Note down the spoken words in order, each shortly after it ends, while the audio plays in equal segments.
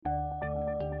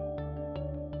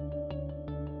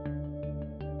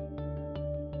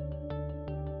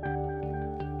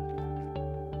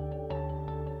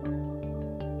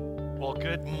Well,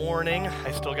 good morning.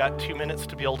 I still got 2 minutes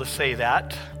to be able to say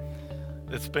that.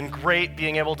 It's been great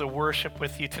being able to worship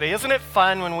with you today. Isn't it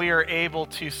fun when we are able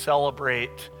to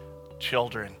celebrate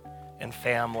children and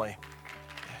family?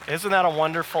 Isn't that a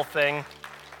wonderful thing?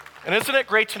 And isn't it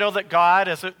great to know that God,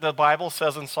 as the Bible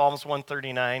says in Psalms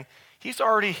 139, He's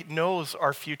already knows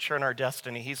our future and our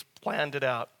destiny. He's planned it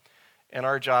out. And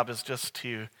our job is just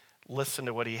to listen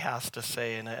to what He has to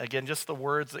say. And again, just the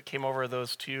words that came over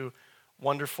those two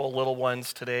wonderful little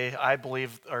ones today, I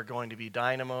believe are going to be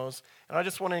dynamos. And I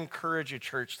just want to encourage you,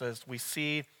 church, that as we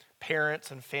see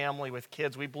parents and family with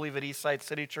kids, we believe at Eastside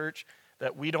City Church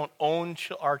that we don't own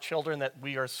our children, that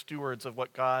we are stewards of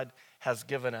what God has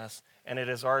given us. And it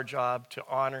is our job to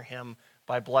honor Him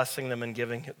by blessing them and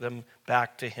giving them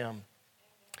back to Him.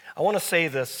 I want to say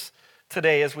this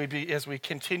today as we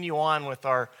continue on with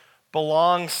our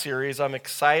Belong series. I'm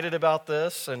excited about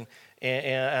this, and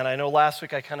I know last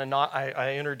week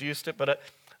I introduced it, but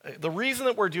the reason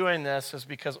that we're doing this is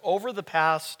because over the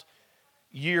past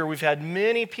year, we've had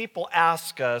many people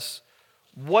ask us,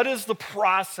 what is the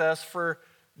process for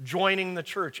joining the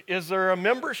church? Is there a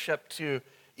membership to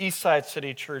Eastside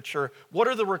City Church, or what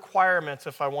are the requirements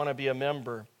if I want to be a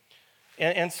member?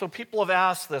 And so people have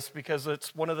asked this because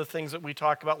it's one of the things that we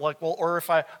talk about, like, well, or if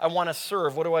I want to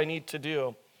serve, what do I need to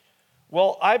do?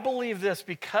 Well, I believe this,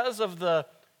 because of the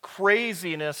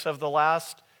craziness of the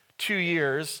last 2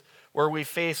 years, where we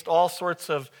faced all sorts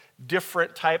of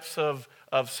different types of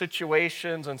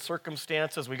situations and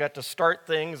circumstances. We got to start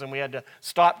things, and we had to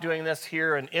stop doing this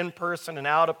here, and in person and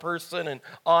out of person, and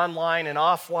online and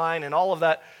offline, and all of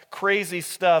that crazy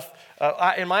stuff.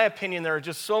 In my opinion, there are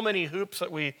just so many hoops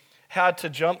that we had to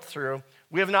jump through.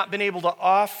 We have not been able to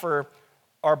offer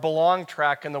our Belong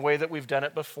track in the way that we've done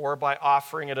it before by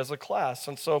offering it as a class.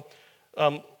 And so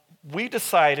we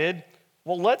decided,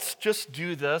 well, let's just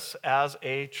do this as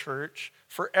a church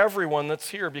for everyone that's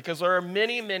here, because there are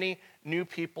many, many new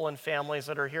people and families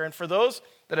that are here. And for those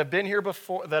that have been here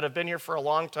before, that have been here for a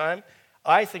long time,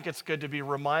 I think it's good to be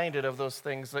reminded of those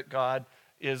things that God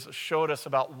showed us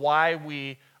about why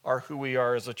we are who we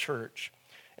are as a church.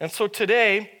 And so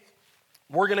today,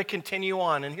 we're going to continue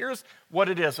on, and here's what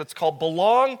it is. It's called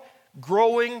Belong,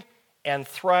 Growing, and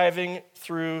Thriving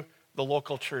Through the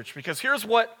Local Church. Because here's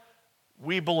what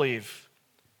we believe.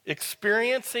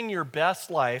 Experiencing your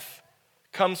best life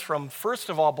comes from, first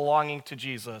of all, belonging to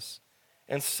Jesus,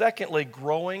 and secondly,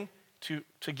 growing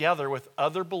together with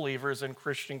other believers in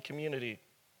Christian community.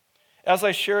 As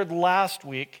I shared last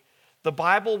week, the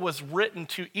Bible was written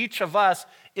to each of us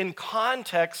in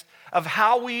context of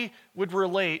how we would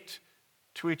relate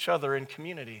to each other in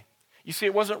community. You see,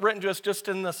 it wasn't written to us just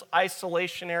in this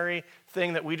isolationary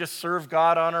thing that we just serve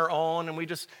God on our own and we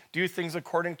just do things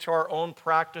according to our own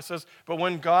practices. But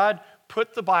when God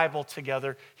put the Bible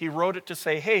together, He wrote it to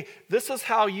say, hey, this is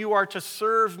how you are to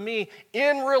serve me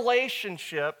in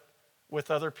relationship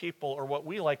with other people, or what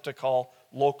we like to call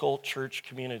local church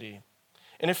community.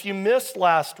 And if you missed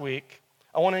last week,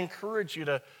 I want to encourage you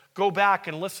to go back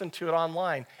and listen to it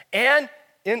online. And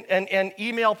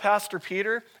email Pastor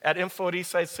Peter at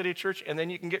info@eastside-citychurch, and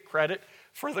then you can get credit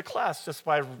for the class just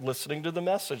by listening to the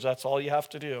message. That's all you have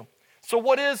to do. So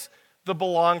what is the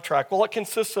Belong track? Well, it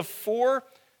consists of four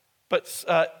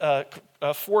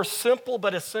simple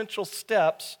but essential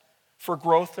steps for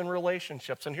growth in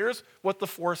relationships. And here's what the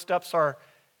 4 steps are.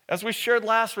 As we shared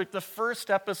last week, the first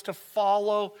step is to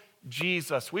follow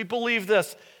Jesus. We believe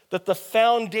this, that the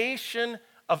foundation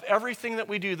of everything that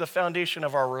we do, the foundation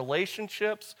of our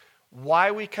relationships,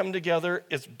 why we come together,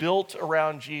 is built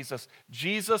around Jesus.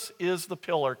 Jesus is the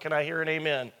pillar. Can I hear an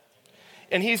amen?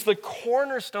 And He's the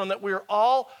cornerstone that we're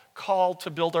all called to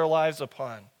build our lives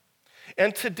upon.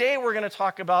 And today we're going to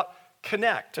talk about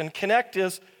connect. And connect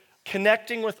is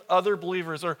connecting with other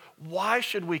believers, or why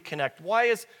should we connect? Why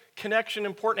is connection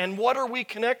important? And what are we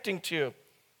connecting to?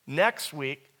 Next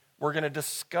week, we're going to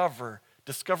discover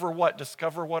what?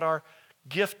 Discover what our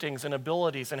giftings and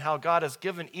abilities, and how God has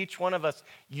given each one of us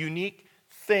unique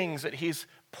things that He's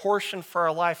portioned for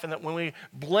our life, and that when we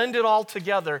blend it all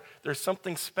together, there's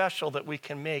something special that we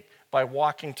can make by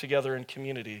walking together in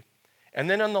community.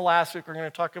 And then on the last week, we're going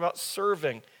to talk about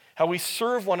serving, how we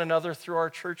serve one another through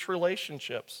our church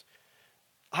relationships.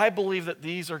 I believe that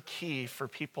these are key for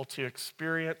people to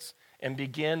experience and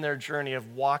begin their journey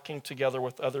of walking together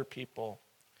with other people.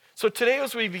 So today,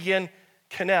 as we begin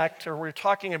connect, or we're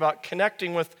talking about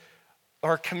connecting with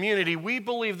our community, we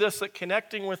believe this, that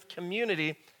connecting with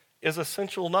community is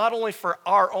essential not only for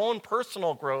our own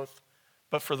personal growth,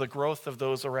 but for the growth of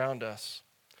those around us.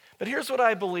 But here's what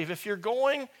I believe. If you're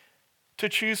going to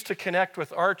choose to connect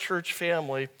with our church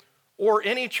family, or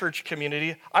any church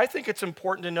community, I think it's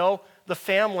important to know the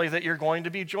family that you're going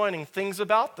to be joining, things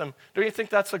about them. Don't you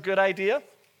think that's a good idea?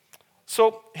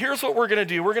 So here's what we're going to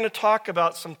do. We're going to talk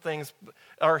about some things,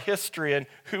 our history and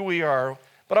who we are.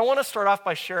 But I want to start off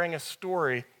by sharing a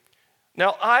story.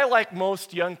 Now, I, like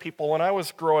most young people, when I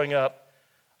was growing up,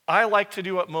 I like to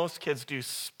do what most kids do,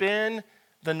 spend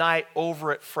the night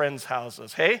over at friends'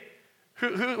 houses. Hey?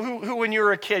 Who, when you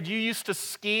were a kid, you used to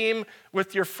scheme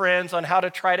with your friends on how to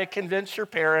try to convince your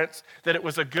parents that it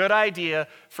was a good idea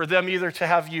for them either to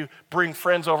have you bring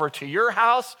friends over to your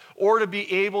house or to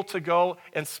be able to go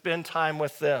and spend time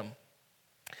with them.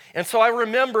 And so I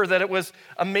remember that it was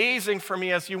amazing for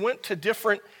me as you went to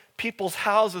different people's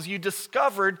houses, you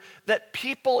discovered that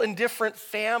people in different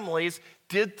families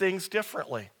did things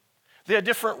differently. They had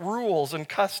different rules and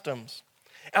customs.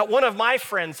 At one of my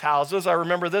friends' houses, I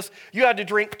remember this, you had to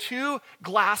drink 2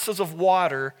 glasses of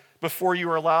water before you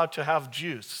were allowed to have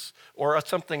juice or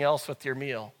something else with your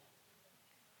meal.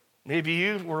 Maybe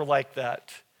you were like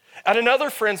that. At another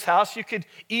friend's house, you could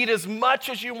eat as much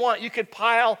as you want. You could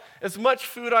pile as much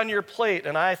food on your plate,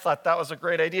 and I thought that was a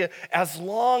great idea, as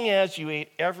long as you ate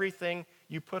everything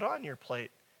you put on your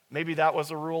plate. Maybe that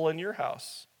was a rule in your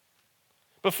house.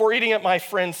 Before eating at my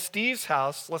friend Steve's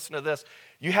house, listen to this,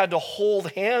 you had to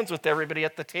hold hands with everybody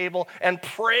at the table and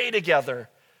pray together,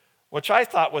 which I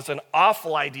thought was an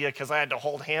awful idea because I had to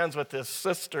hold hands with his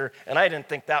sister, and I didn't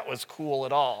think that was cool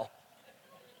at all.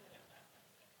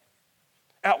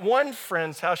 At one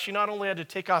friend's house, you not only had to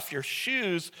take off your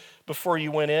shoes before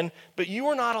you went in, but you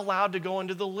were not allowed to go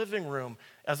into the living room,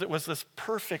 as it was this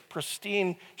perfect,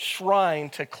 pristine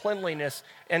shrine to cleanliness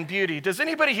and beauty. Does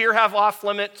anybody here have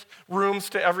off-limit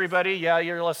rooms to everybody? Yeah,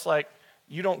 you're less like,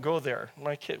 you don't go there.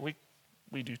 My kid, we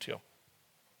do too.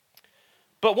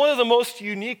 But one of the most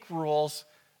unique rules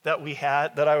that we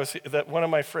had, that one of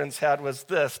my friends had, was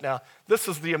this. Now, this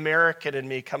is the American in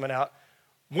me coming out.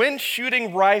 When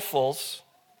shooting rifles,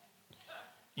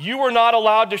 you were not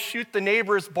allowed to shoot the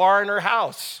neighbor's barn or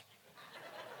house.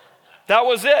 That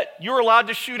was it. You were allowed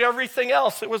to shoot everything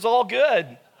else. It was all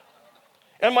good.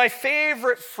 And my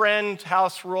favorite friend's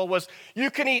house rule was, you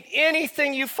can eat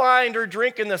anything you find or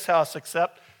drink in this house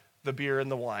except the beer and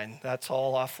the wine. That's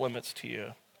all off limits to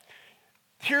you.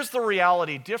 Here's the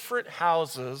reality. Different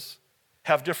houses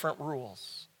have different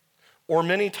rules, or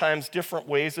many times different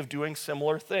ways of doing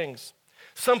similar things.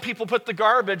 Some people put the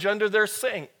garbage under their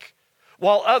sink,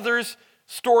 while others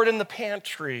store it in the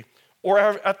pantry or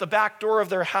at the back door of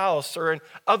their house or in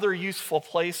other useful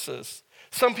places.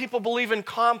 Some people believe in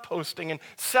composting and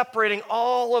separating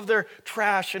all of their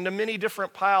trash into many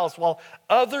different piles, while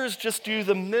others just do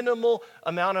the minimal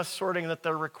amount of sorting that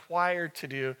they're required to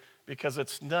do because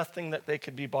it's nothing that they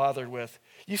could be bothered with.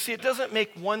 You see, it doesn't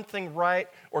make one thing right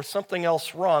or something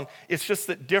else wrong. It's just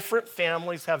that different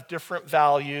families have different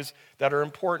values that are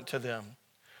important to them.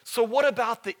 So what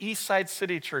about the Eastside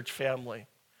City Church family?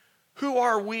 Who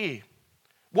are we?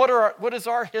 What is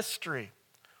our history?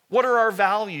 What are our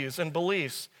values and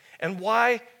beliefs? And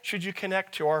why should you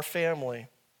connect to our family?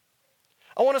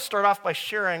 I want to start off by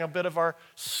sharing a bit of our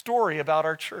story about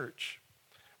our church,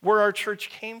 where our church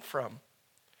came from.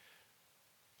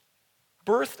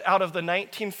 Birthed out of the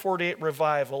 1948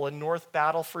 revival in North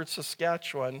Battleford,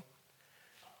 Saskatchewan,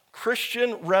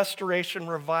 Christian Restoration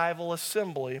Revival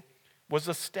Assembly was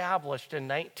established in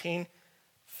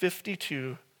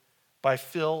 1952 by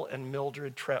Phil and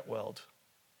Mildred Tretweld.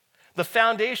 The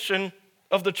foundation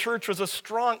of the church was a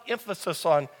strong emphasis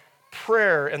on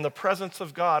prayer and the presence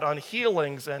of God, on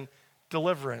healings and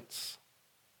deliverance.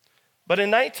 But in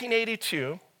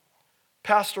 1982,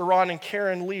 Pastor Ron and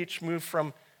Karen Leach moved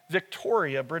from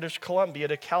Victoria, British Columbia,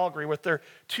 to Calgary with their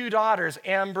 2 daughters,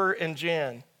 Amber and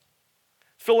Jan.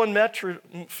 Phil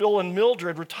and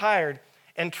Mildred retired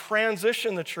and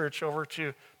transitioned the church over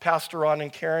to Pastor Ron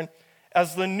and Karen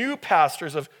as the new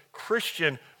pastors of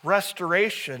Christian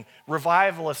Restoration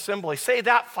Revival Assembly. Say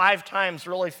that 5 times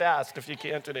really fast if you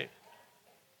can today.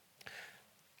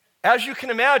 As you can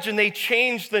imagine, they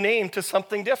changed the name to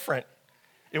something different.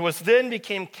 It was then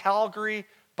became Calgary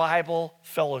Bible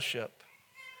Fellowship.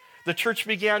 The church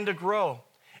began to grow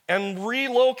and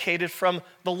relocated from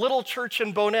the little church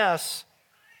in Bowness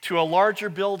to a larger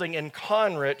building in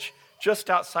Conrich, just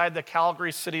outside the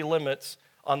Calgary city limits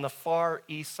on the far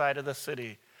east side of the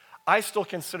city. I still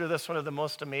consider this one of the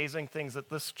most amazing things, that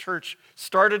this church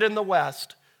started in the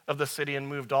west of the city and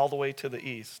moved all the way to the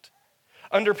east.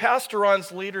 Under Pastor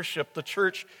Ron's leadership, the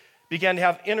church began to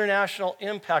have international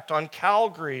impact on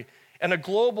Calgary and a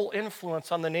global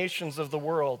influence on the nations of the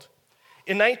world.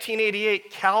 In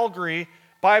 1988, Calgary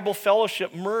Bible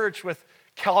Fellowship merged with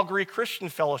Calgary Christian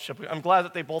Fellowship. I'm glad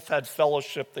that they both had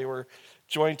fellowship. They were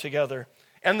joined together.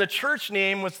 And the church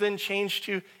name was then changed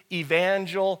to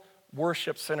Evangel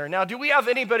Worship Center. Now, do we have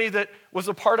anybody that was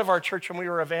a part of our church when we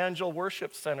were Evangel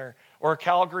Worship Center or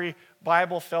Calgary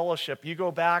Bible Fellowship? You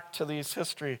go back to these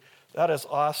history. That is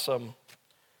awesome.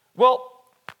 Well,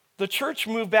 the church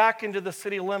moved back into the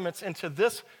city limits, into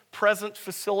this present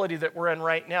facility that we're in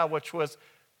right now, which was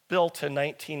built in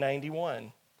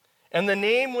 1991. And the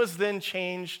name was then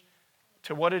changed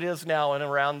to what it is now and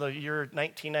around the year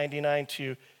 1999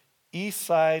 to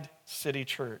Eastside City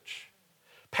Church.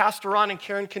 Pastor Ron and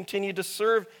Karen continued to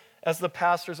serve as the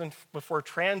pastors before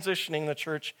transitioning the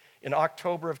church in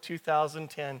October of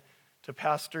 2010 to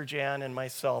Pastor Jan and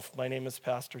myself. My name is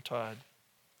Pastor Todd.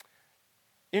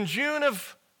 In June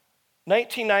of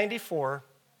 1994,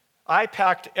 I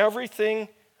packed everything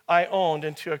I owned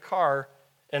into a car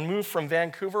and moved from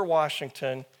Vancouver,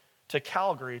 Washington to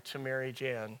Calgary to marry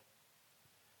Jan.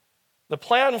 The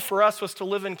plan for us was to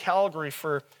live in Calgary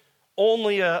for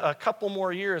only a couple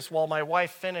more years while my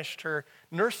wife finished her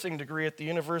nursing degree at the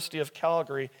University of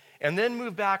Calgary, and then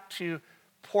move back to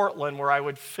Portland where I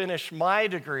would finish my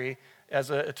degree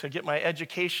to get my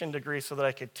education degree so that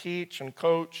I could teach and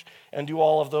coach and do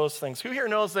all of those things. Who here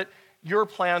knows that your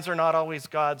plans are not always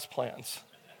God's plans?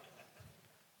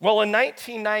 Well, in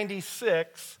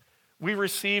 1996, we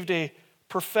received a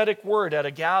prophetic word at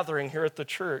a gathering here at the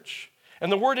church. And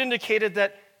the word indicated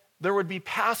that there would be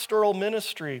pastoral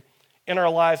ministry in our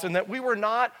lives and that we were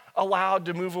not allowed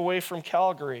to move away from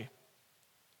Calgary.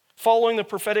 Following the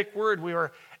prophetic word, we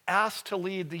were asked to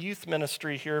lead the youth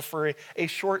ministry here for a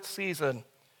short season.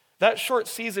 That short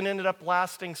season ended up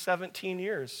lasting 17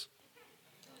 years.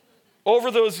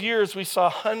 Over those years, we saw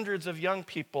hundreds of young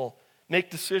people make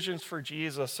decisions for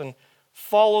Jesus and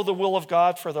follow the will of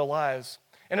God for their lives.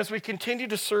 And as we continued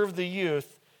to serve the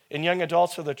youth and young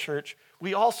adults of the church,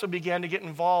 we also began to get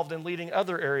involved in leading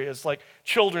other areas like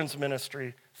children's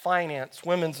ministry, finance,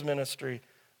 women's ministry,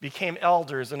 became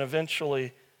elders, and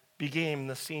eventually became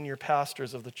the senior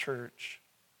pastors of the church.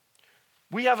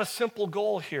 We have a simple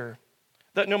goal here,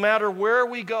 that no matter where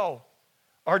we go,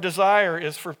 our desire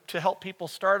is to help people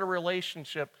start a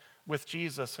relationship with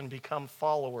Jesus and become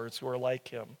followers who are like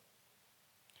him.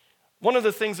 One of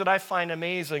the things that I find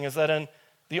amazing is that in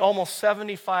the almost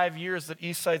 75 years that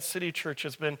Eastside City Church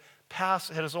has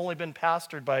only been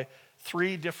pastored by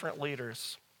 3 different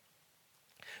leaders.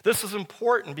 This is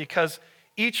important because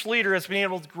each leader has been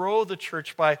able to grow the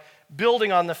church by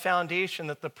building on the foundation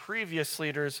that the previous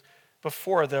leaders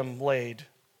before them laid.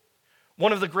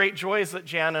 One of the great joys that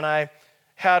Jan and I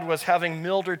had was having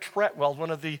Mildred Tretwell, one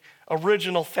of the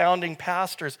original founding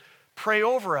pastors, pray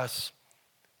over us.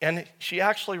 And she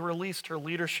actually released her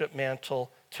leadership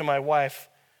mantle to my wife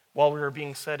while we were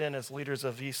being set in as leaders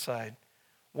of Eastside.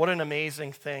 What an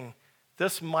amazing thing.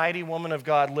 This mighty woman of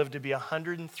God lived to be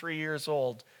 103 years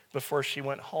old before she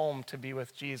went home to be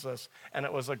with Jesus, and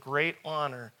it was a great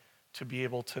honor to be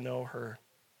able to know her.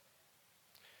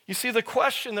 You see, the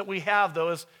question that we have,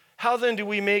 though, is how then do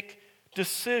we make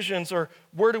decisions, or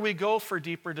where do we go for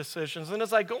deeper decisions? And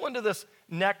as I go into this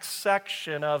next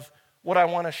section of what I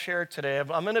want to share today,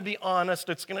 I'm going to be honest,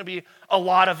 it's going to be a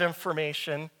lot of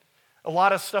information, a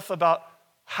lot of stuff about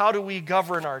how do we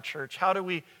govern our church? How do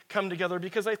we come together?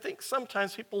 Because I think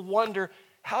sometimes people wonder,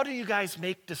 how do you guys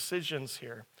make decisions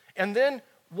here? And then,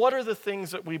 what are the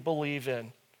things that we believe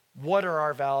in? What are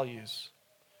our values?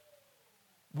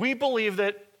 We believe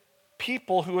that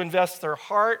people who invest their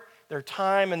heart, their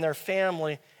time, and their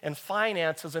family and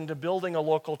finances into building a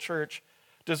local church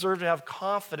deserve to have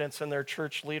confidence in their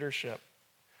church leadership.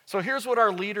 So here's what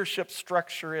our leadership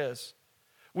structure is.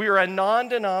 We are a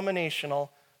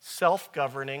non-denominational,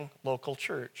 self-governing local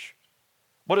church.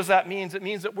 What does that mean? It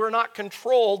means that we're not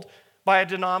controlled by a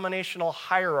denominational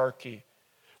hierarchy.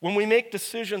 When we make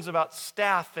decisions about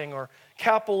staffing or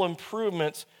capital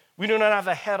improvements, we do not have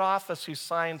a head office who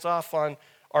signs off on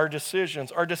our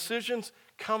decisions. Our decisions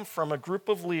come from a group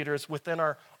of leaders within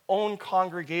our own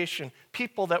congregation,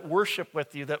 people that worship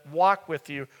with you, that walk with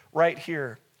you right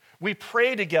here. We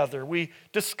pray together. We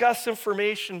discuss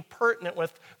information pertinent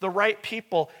with the right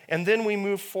people, and then we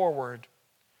move forward.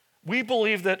 We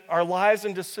believe that our lives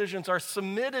and decisions are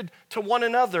submitted to one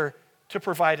another to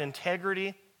provide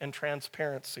integrity and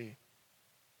transparency.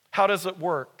 How does it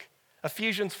work?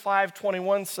 Ephesians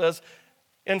 5:21 says,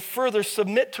 and further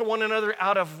submit to one another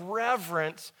out of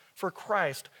reverence for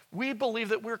Christ. We believe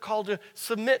that we're called to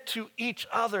submit to each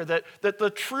other, that the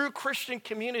true Christian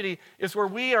community is where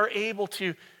we are able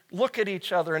to look at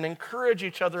each other and encourage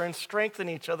each other and strengthen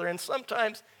each other and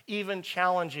sometimes even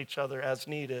challenge each other as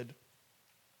needed.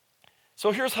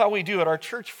 So here's how we do it. Our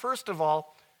church, first of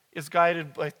all, is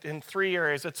guided in 3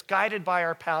 areas. It's guided by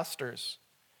our pastors.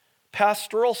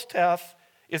 Pastoral staff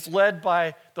is led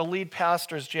by the lead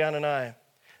pastors, Jan and I.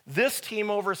 This team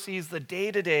oversees the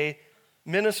day-to-day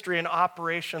ministry and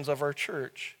operations of our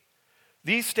church.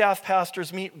 These staff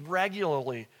pastors meet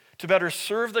regularly to better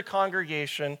serve the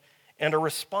congregation and are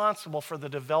responsible for the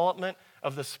development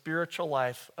of the spiritual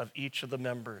life of each of the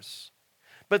members.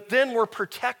 But then we're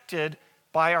protected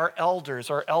by our elders,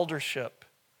 our eldership.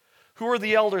 Who are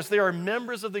the elders? They are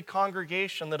members of the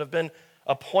congregation that have been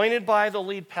appointed by the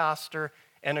lead pastor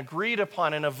and agreed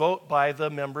upon in a vote by the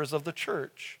members of the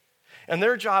church. And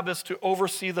their job is to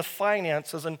oversee the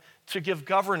finances and to give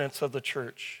governance of the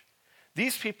church.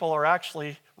 These people are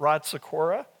actually Rod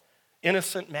Sikora,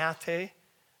 Innocent Mate,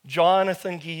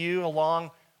 Jonathan Guillou,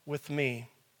 along with me.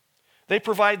 They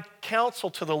provide counsel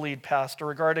to the lead pastor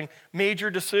regarding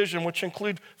major decisions, which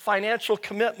include financial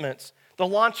commitments, the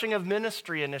launching of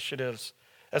ministry initiatives,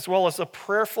 as well as the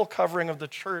prayerful covering of the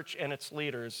church and its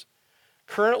leaders.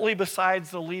 Currently,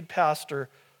 besides the lead pastor,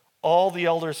 all the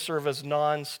elders serve as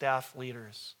non-staff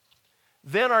leaders.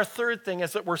 Then our third thing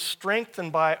is that we're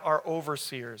strengthened by our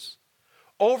overseers.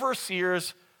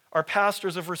 Overseers are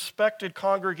pastors of respected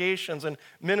congregations and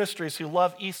ministries who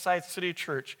love Eastside City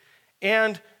Church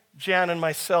and Jan and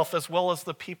myself, as well as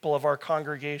the people of our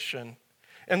congregation.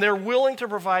 And they're willing to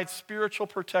provide spiritual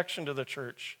protection to the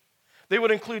church. They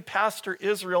would include Pastor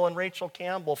Israel and Rachel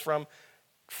Campbell from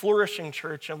Flourishing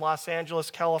Church in Los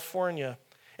Angeles, California,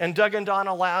 and Doug and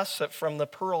Donna Lassett from the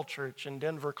Pearl Church in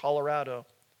Denver, Colorado.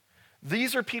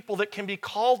 These are people that can be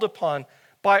called upon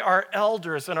by our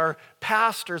elders and our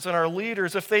pastors and our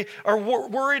leaders. If they are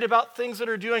worried about things that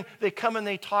are doing, they come and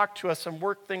they talk to us and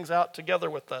work things out together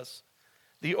with us.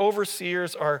 The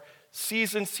overseers are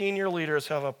seasoned senior leaders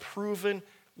who have a proven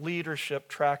leadership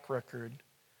track record.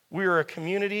 We are a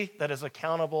community that is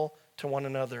accountable to one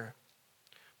another.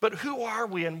 But who are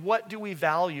we and what do we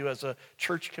value as a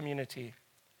church community?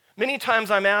 Many times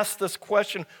I'm asked this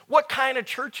question, what kind of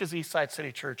church is Eastside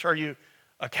City Church? Are you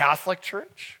a Catholic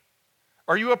church?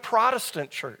 Are you a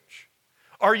Protestant church?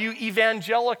 Are you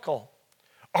evangelical?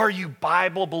 Are you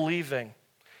Bible believing?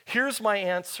 Here's my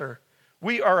answer.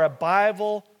 We are a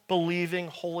Bible believing,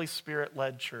 Holy Spirit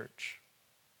led church.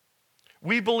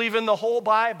 We believe in the whole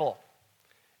Bible,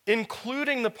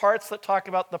 including the parts that talk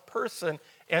about the person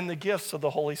and the gifts of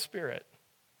the Holy Spirit.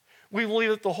 We believe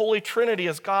that the Holy Trinity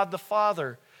is God the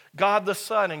Father, God the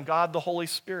Son, and God the Holy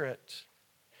Spirit.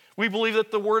 We believe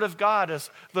that the Word of God is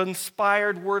the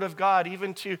inspired Word of God,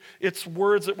 even to its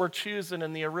words that were chosen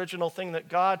in the original thing that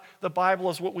God, the Bible,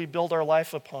 is what we build our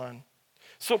life upon.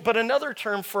 But another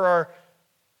term for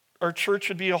our church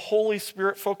would be a Holy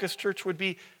Spirit-focused church would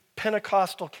be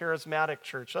Pentecostal charismatic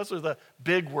church. Those are the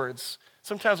big words.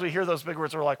 Sometimes we hear those big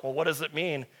words and we're like, well, what does it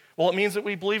mean? Well, it means that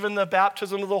we believe in the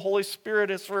baptism of the Holy Spirit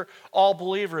is for all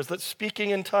believers, that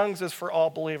speaking in tongues is for all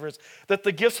believers, that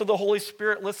the gifts of the Holy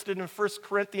Spirit listed in 1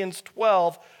 Corinthians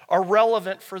 12 are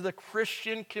relevant for the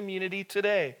Christian community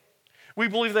today. We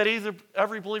believe that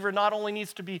every believer not only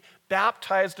needs to be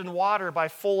baptized in water by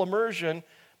full immersion,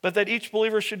 but that each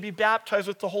believer should be baptized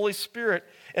with the Holy Spirit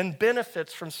and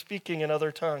benefits from speaking in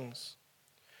other tongues.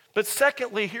 But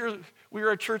secondly, here we are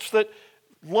a church that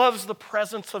loves the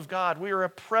presence of God. We are a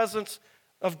presence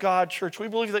of God church. We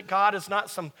believe that God is not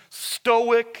some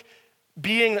stoic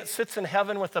being that sits in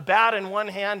heaven with a bat in one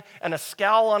hand and a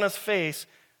scowl on his face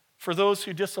for those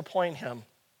who disappoint him.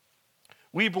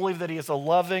 We believe that he is a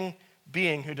loving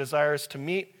being who desires to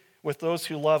meet with those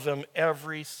who love him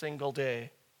every single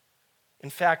day. In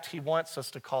fact, he wants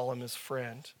us to call him his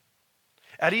friend.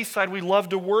 At Eastside, we love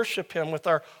to worship him with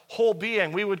our whole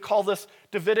being. We would call this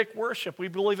Davidic worship. We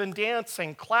believe in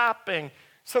dancing, clapping,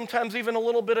 sometimes even a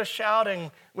little bit of shouting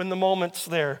when the moment's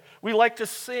there. We like to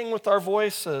sing with our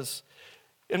voices.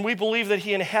 And we believe that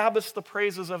he inhabits the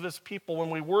praises of his people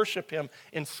when we worship him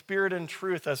in spirit and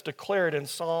truth, as declared in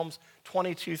Psalms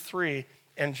 22:3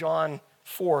 and John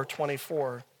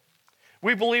 4:24.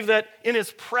 We believe that in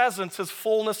his presence is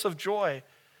fullness of joy,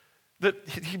 that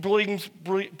he brings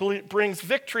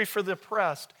victory for the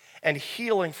oppressed and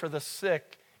healing for the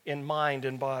sick in mind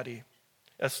and body,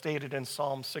 as stated in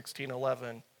Psalm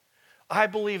 16:11. I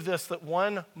believe this, that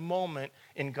one moment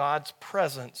in God's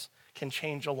presence can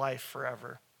change a life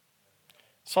forever.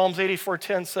 Psalms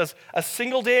 84:10 says, a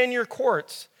single day in your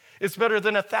courts is better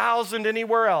than 1,000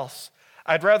 anywhere else.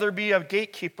 I'd rather be a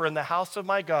gatekeeper in the house of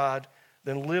my God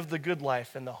than live the good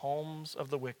life in the homes of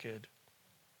the wicked.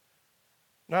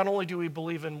 Not only do we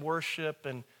believe in worship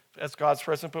and as God's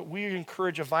presence, but we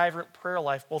encourage a vibrant prayer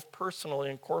life, both personally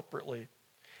and corporately.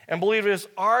 and believe it is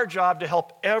our job to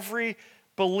help every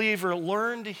believer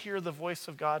learn to hear the voice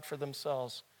of God for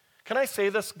themselves. Can I say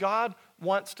this? God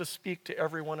wants to speak to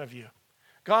every one of you.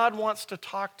 God wants to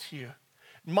talk to you.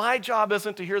 My job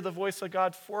isn't to hear the voice of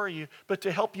God for you, but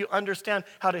to help you understand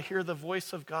how to hear the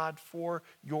voice of God for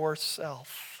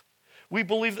yourself. We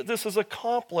believe that this is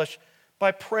accomplished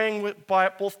by praying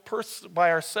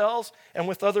by ourselves and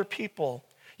with other people.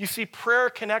 You see, prayer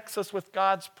connects us with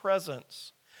God's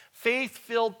presence.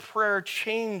 Faith-filled prayer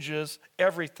changes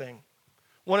everything.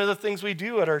 One of the things we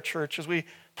do at our church is we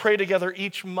pray together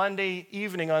each Monday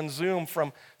evening on Zoom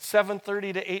from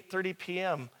 7:30 to 8:30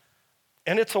 p.m.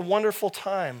 And it's a wonderful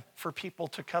time for people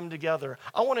to come together.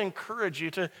 I want to encourage you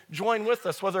to join with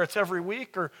us, whether it's every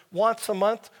week or once a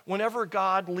month, whenever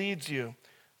God leads you.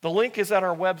 The link is at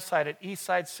our website at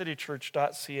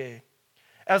eastsidecitychurch.ca.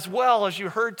 As well, as you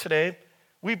heard today,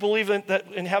 we believe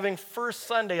in having First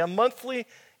Sunday, a monthly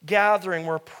gathering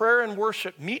where prayer and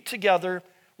worship meet together,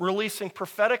 releasing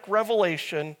prophetic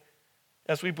revelation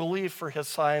as we believe for his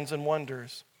signs and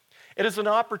wonders. It is an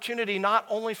opportunity not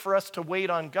only for us to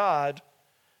wait on God,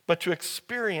 but to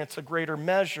experience a greater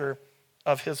measure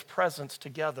of his presence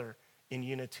together in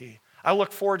unity. I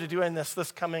look forward to doing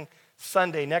this coming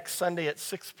Sunday. Next Sunday at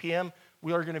 6 p.m.,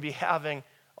 we are going to be having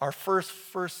our first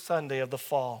Sunday of the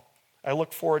fall. I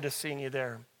look forward to seeing you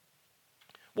there.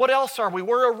 What else are we?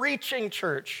 We're a reaching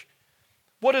church.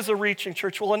 What is a reaching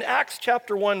church? Well, in Acts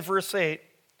chapter 1, verse 8,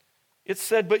 it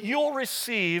said, "But you'll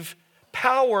receive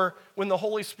power when the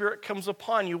Holy Spirit comes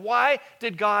upon you." Why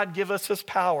did God give us his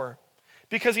power?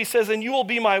 Because he says, "And you will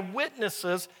be my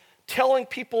witnesses, telling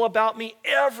people about me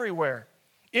everywhere,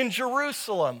 in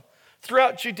Jerusalem,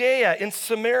 throughout Judea, in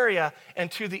Samaria, and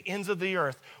to the ends of the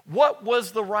earth." What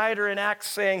was the writer in Acts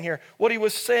saying here? What he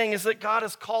was saying is that God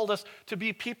has called us to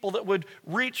be people that would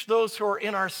reach those who are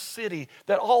in our city,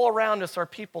 that all around us are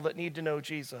people that need to know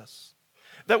Jesus.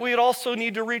 That we would also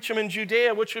need to reach them in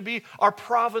Judea, which would be our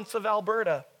province of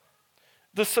Alberta.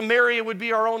 The Samaria would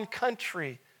be our own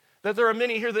country. That there are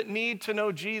many here that need to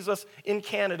know Jesus in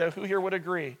Canada. Who here would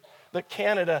agree that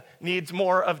Canada needs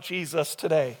more of Jesus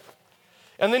today?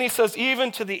 And then he says,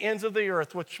 even to the ends of the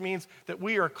earth, which means that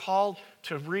we are called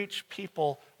to reach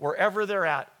people wherever they're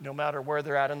at, no matter where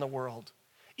they're at in the world.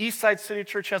 Eastside City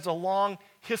Church has a long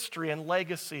history and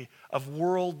legacy of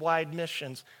worldwide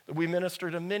missions. We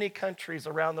minister to many countries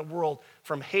around the world,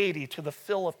 from Haiti to the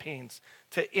Philippines,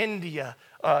 to India,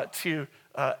 to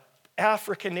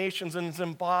African nations in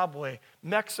Zimbabwe,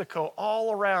 Mexico,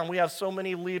 all around. We have so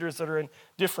many leaders that are in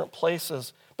different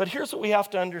places. But here's what we have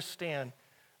to understand.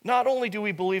 Not only do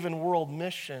we believe in world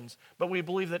missions, but we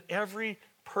believe that every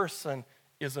person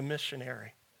is a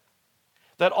missionary.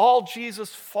 That all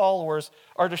Jesus followers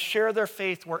are to share their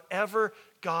faith wherever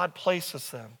God places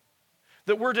them.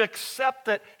 That we're to accept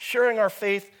that sharing our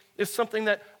faith is something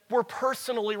that we're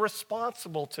personally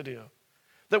responsible to do.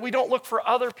 That we don't look for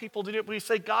other people to do it, but we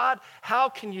say, "God, how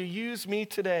can you use me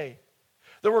today?"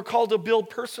 That we're called to build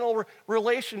personal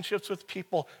relationships with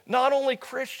people, not only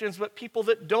Christians, but people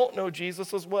that don't know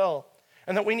Jesus as well.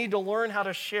 And that we need to learn how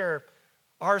to share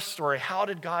our story. How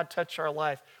did God touch our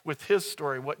life with his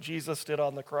story, what Jesus did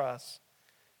on the cross?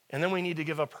 And then we need to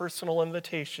give a personal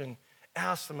invitation,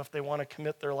 ask them if they want to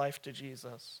commit their life to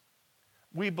Jesus.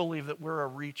 We believe that we're a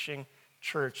reaching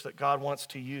church, that God wants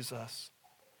to use us.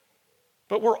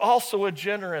 But we're also a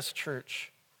generous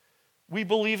church. We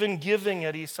believe in giving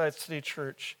at Eastside City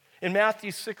Church. In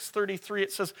Matthew 6:33,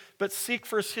 it says, "But seek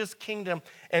first his kingdom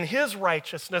and his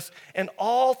righteousness, and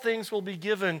all things will be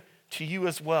given to you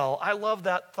as well." I love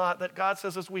that thought that God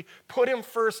says as we put him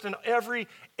first in every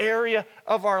area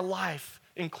of our life,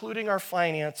 including our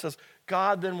finances,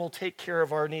 God then will take care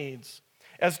of our needs.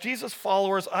 As Jesus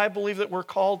followers, I believe that we're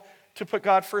called to put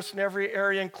God first in every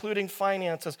area, including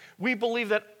finances. We believe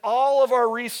that all of our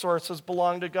resources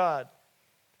belong to God.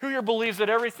 Who here believes that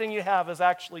everything you have is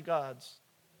actually God's?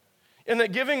 And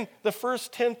that giving the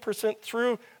first 10%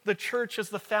 through the church is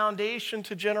the foundation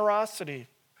to generosity.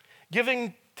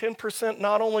 Giving 10%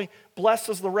 not only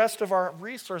blesses the rest of our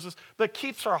resources, but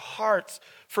keeps our hearts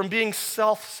from being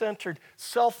self-centered,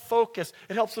 self-focused.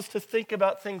 It helps us to think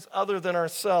about things other than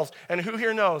ourselves. And who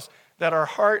here knows that our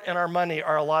heart and our money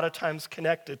are a lot of times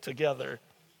connected together?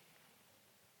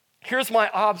 Here's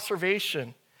my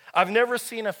observation. I've never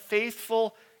seen a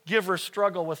faithful giver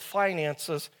struggle with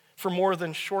finances for more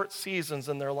than short seasons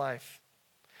in their life.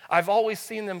 I've always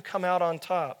seen them come out on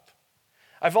top.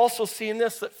 I've also seen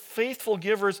this, that faithful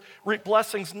givers reap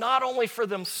blessings not only for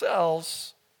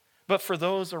themselves, but for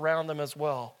those around them as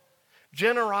well.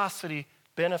 Generosity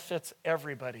benefits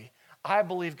everybody. I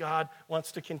believe God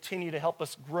wants to continue to help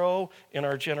us grow in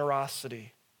our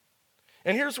generosity.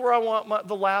 And here's where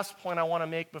the last point I want to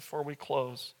make before we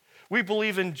close. We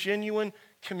believe in genuine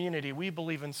community. We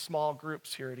believe in small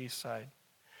groups here at Eastside.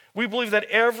 We believe that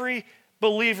every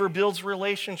believer builds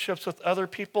relationships with other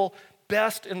people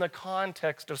best in the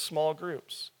context of small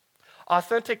groups.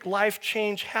 Authentic life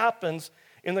change happens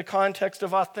in the context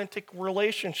of authentic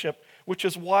relationship, which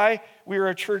is why we are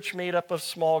a church made up of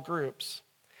small groups.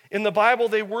 In the Bible,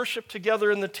 they worship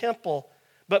together in the temple,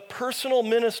 but personal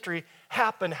ministry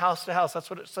happened house to house. That's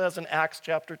what it says in Acts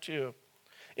chapter 2.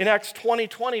 In Acts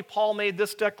 20:20, Paul made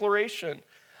this declaration: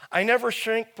 I never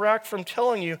shrink back from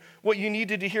telling you what you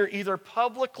needed to hear either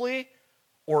publicly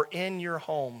or in your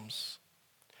homes.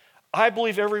 I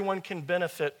believe everyone can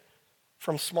benefit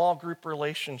from small group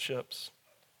relationships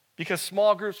because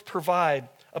small groups provide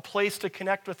a place to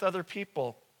connect with other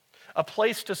people, a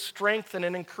place to strengthen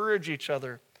and encourage each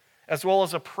other, as well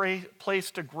as a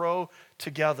place to grow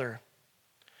together.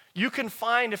 You can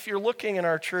find, if you're looking in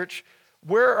our church,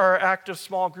 where our active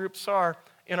small groups are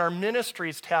in our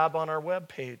ministries tab on our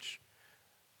webpage.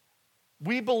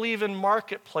 We believe in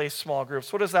marketplace small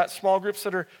groups. What is that? Small groups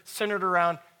that are centered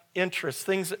around interests,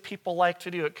 things that people like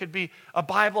to do. It could be a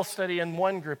Bible study in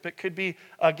one group. It could be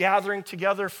a gathering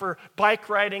together for bike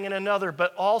riding in another,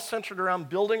 but all centered around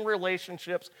building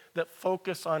relationships that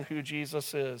focus on who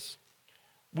Jesus is.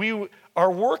 We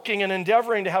are working and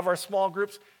endeavoring to have our small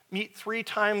groups meet 3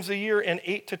 times a year in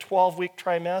 8 to 12-week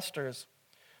trimesters.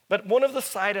 But one of the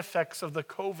side effects of the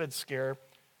COVID scare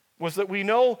was that we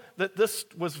know that this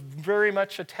was very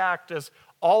much attacked as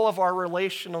all of our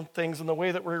relational things and the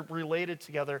way that we're related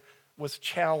together was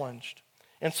challenged.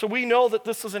 And so we know that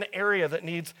this is an area that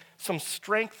needs some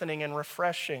strengthening and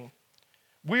refreshing.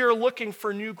 We are looking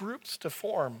for new groups to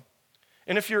form.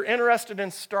 And if you're interested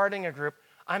in starting a group,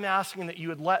 I'm asking that you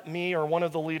would let me or one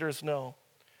of the leaders know.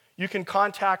 You can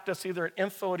contact us either at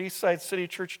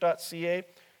info@eastsidecitychurch.ca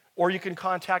or you can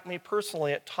contact me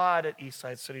personally at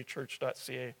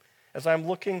todd@eastsidecitychurch.ca as I'm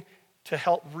looking to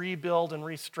help rebuild and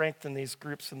re-strengthen these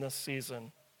groups in this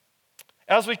season.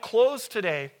 As we close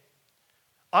today,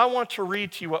 I want to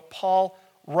read to you what Paul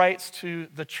writes to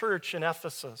the church in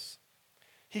Ephesus.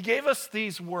 He gave us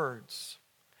these words.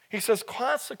 He says,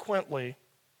 consequently,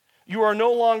 you are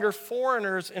no longer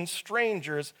foreigners and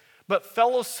strangers, but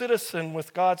fellow citizens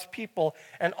with God's people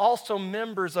and also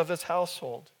members of his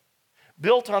household,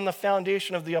 built on the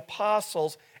foundation of the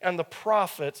apostles and the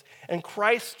prophets, and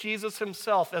Christ Jesus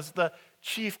himself as the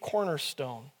chief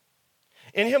cornerstone.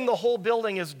 In him the whole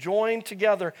building is joined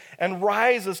together and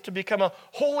rises to become a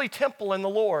holy temple in the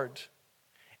Lord.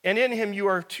 And in him you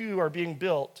are being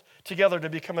built together to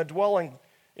become a dwelling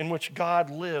in which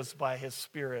God lives by his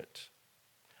Spirit.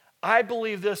 I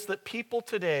believe this, that people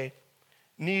today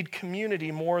need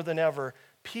community more than ever.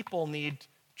 People need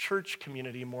church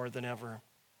community more than ever.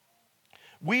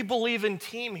 We believe in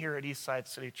team here at Eastside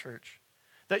City Church,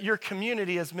 that your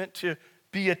community is meant to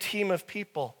be a team of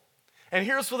people. And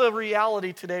here's the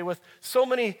reality today with so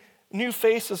many new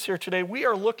faces here today. We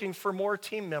are looking for more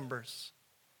team members.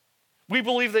 We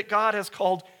believe that God has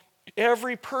called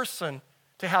every person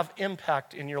to have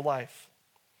impact in your life.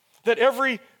 That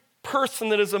every person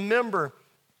that is a member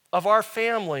of our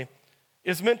family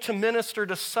is meant to minister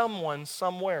to someone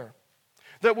somewhere.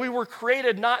 That we were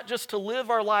created not just to live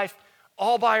our life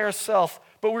all by ourselves,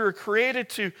 but we were created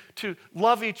to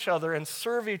love each other and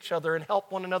serve each other and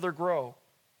help one another grow.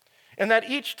 And that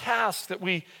each task that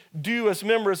we do as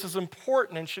members is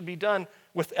important and should be done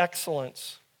with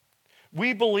excellence.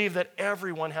 We believe that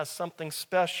everyone has something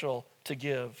special to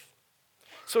give.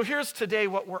 So here's today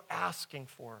what we're asking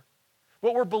for,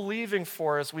 what we're believing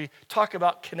for as we talk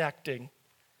about connecting.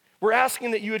 We're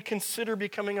asking that you would consider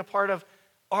becoming a part of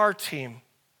our team,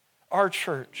 our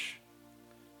church.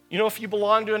 You know, if you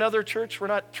belong to another church, we're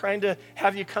not trying to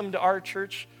have you come to our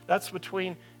church. That's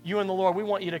between you and the Lord. We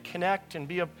want you to connect and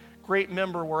be a great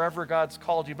member wherever God's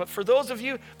called you. But for those of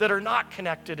you that are not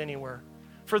connected anywhere,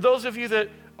 for those of you that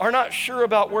are not sure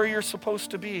about where you're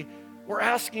supposed to be, we're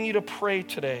asking you to pray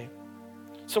today.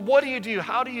 So what do?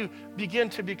 How do you begin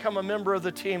to become a member of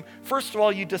the team? First of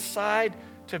all, you decide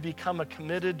to become a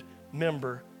committed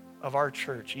member of our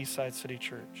church, Eastside City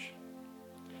Church.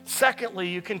 Secondly,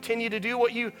 you continue to do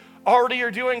what you already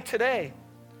are doing today.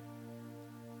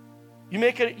 You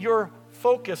make it your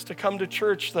focus to come to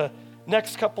church the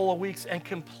next couple of weeks and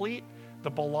complete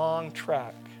the Belong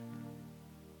track.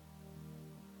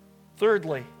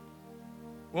 Thirdly,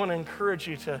 we want to encourage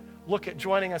you to look at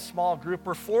joining a small group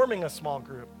or forming a small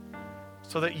group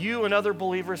so that you and other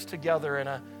believers together in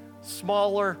a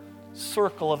smaller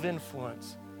circle of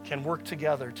influence can work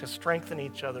together to strengthen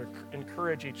each other,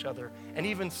 encourage each other, and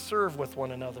even serve with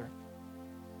one another.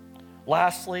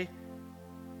 Lastly,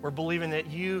 we're believing that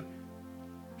you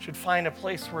should find a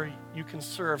place where you can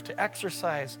serve, to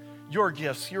exercise your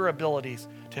gifts, your abilities,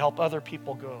 to help other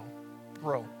people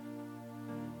grow.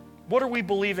 What are we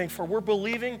believing for? We're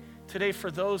believing today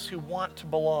for those who want to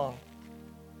belong.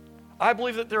 I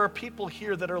believe that there are people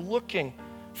here that are looking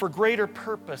for greater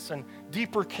purpose and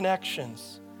deeper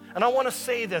connections. And I want to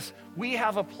say this, we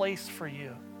have a place for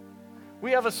you.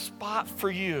 We have a spot for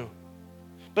you.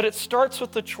 But it starts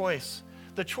with the choice.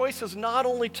 The choice is not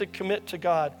only to commit to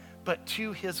God, but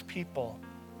to his people.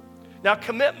 Now,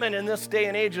 commitment in this day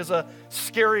and age is a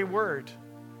scary word.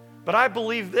 But I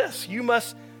believe this, you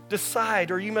must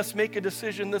decide, or you must make a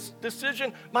decision. This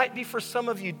decision might be for some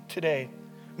of you today.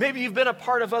 Maybe you've been a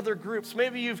part of other groups.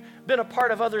 Maybe you've been a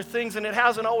part of other things and it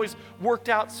hasn't always worked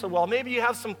out so well. Maybe you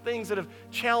have some things that have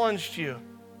challenged you.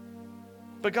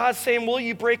 But God's saying, will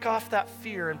you break off that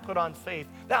fear and put on faith?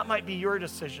 That might be your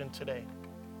decision today.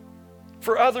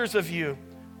 For others of you,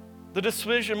 the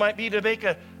decision might be to make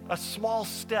a small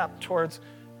step towards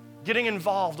getting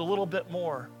involved a little bit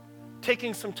more,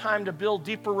 taking some time to build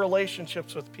deeper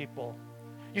relationships with people.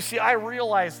 You see, I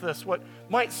realize this. What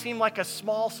might seem like a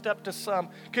small step to some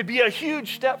could be a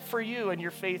huge step for you in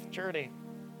your faith journey.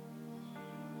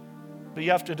 But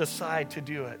you have to decide to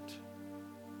do it.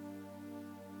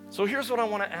 So here's what I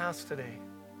want to ask today.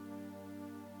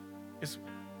 Is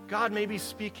God may be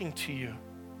speaking to you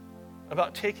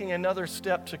about taking another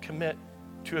step to commit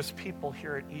to his people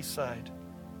here at Eastside,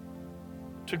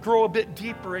 to grow a bit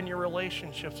deeper in your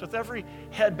relationships with every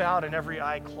head bowed and every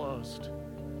eye closed.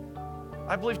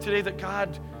 I believe today that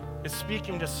God is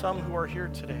speaking to some who are here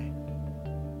today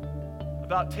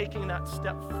about taking that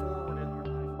step forward.